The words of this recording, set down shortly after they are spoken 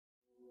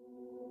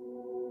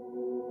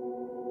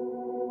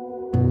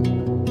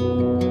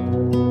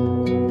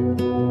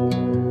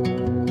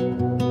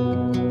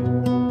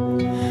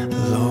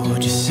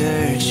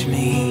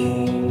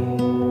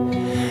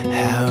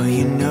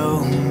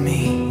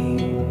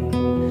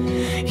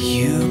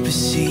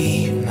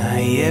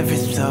every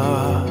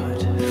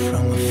thought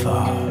from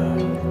afar.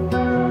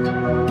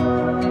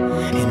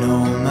 In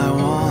all my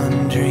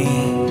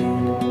wandering,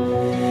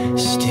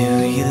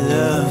 still you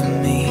love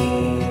me.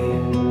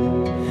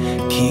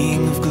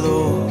 King of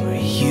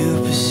glory, you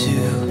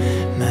pursue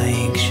my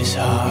anxious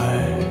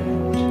heart.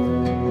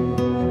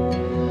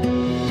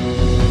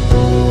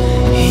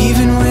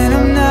 Even when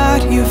I'm not,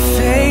 you're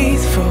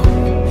faithful.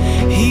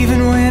 Even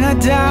when I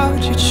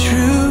doubt, your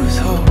truth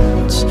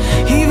holds.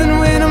 Even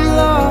when I'm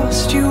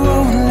lost, you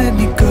won't let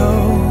me go.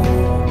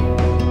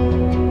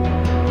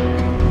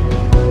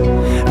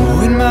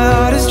 When my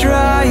heart is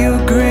dry, your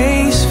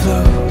grace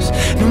flows.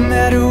 No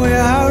matter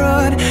where I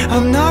run,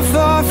 I'm not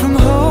far from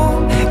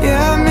home.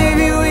 Yeah, I may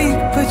be weak,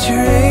 but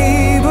you're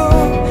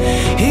able.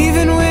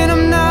 Even when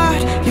I'm not,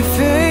 you're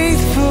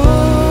faithful.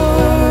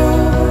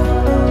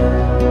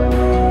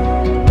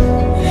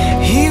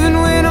 Even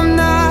when I'm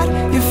not,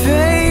 you're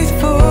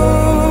faithful.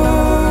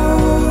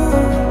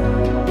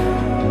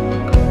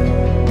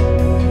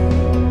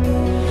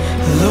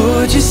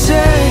 Lord, you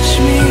search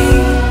me,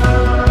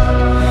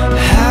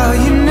 how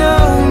you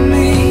know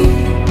me.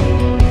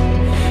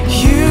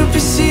 You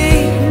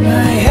perceive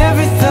my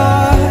every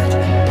thought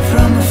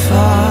from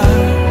afar.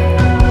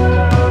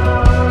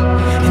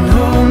 In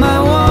all my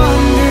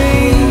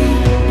wandering,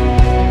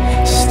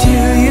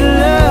 still you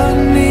love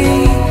me.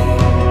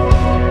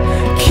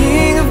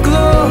 King of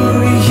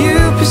glory, you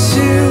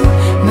pursue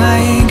my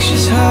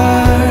anxious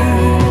heart.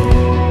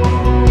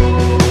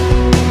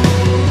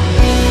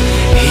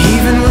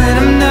 Even when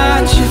I'm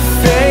not, you're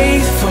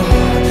faithful.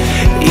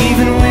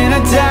 Even when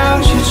I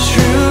doubt, your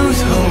truth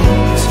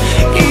holds.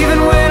 Even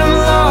when I'm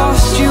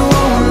lost, you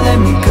won't let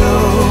me go.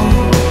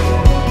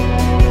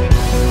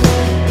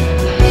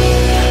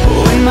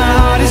 When my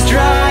heart is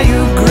dry,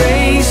 your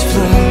grace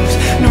flows.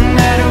 No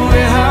matter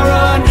where I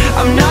run,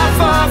 I'm not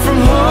far from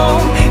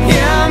home.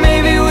 Yeah, I may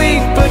be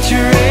weak, but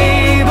you're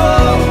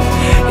able.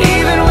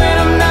 Even when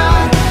I'm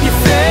not, you're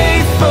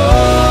faithful.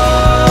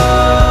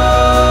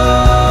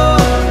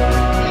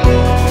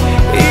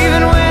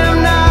 Even when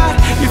I'm not,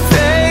 you're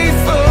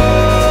faithful.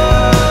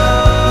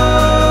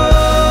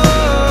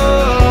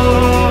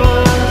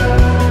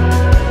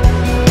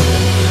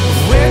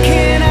 Where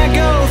can I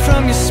go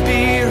from your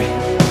spirit?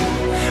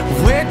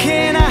 Where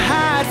can I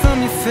hide from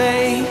your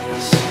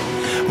face?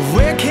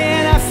 Where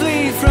can I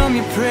flee from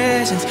your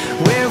presence?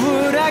 Where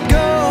would I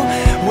go?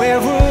 Where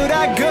would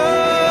I go?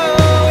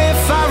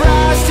 If I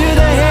rise to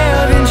the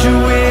heavens,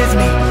 you're with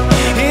me.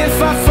 If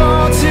I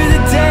fall to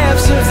the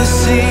depths of the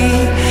sea,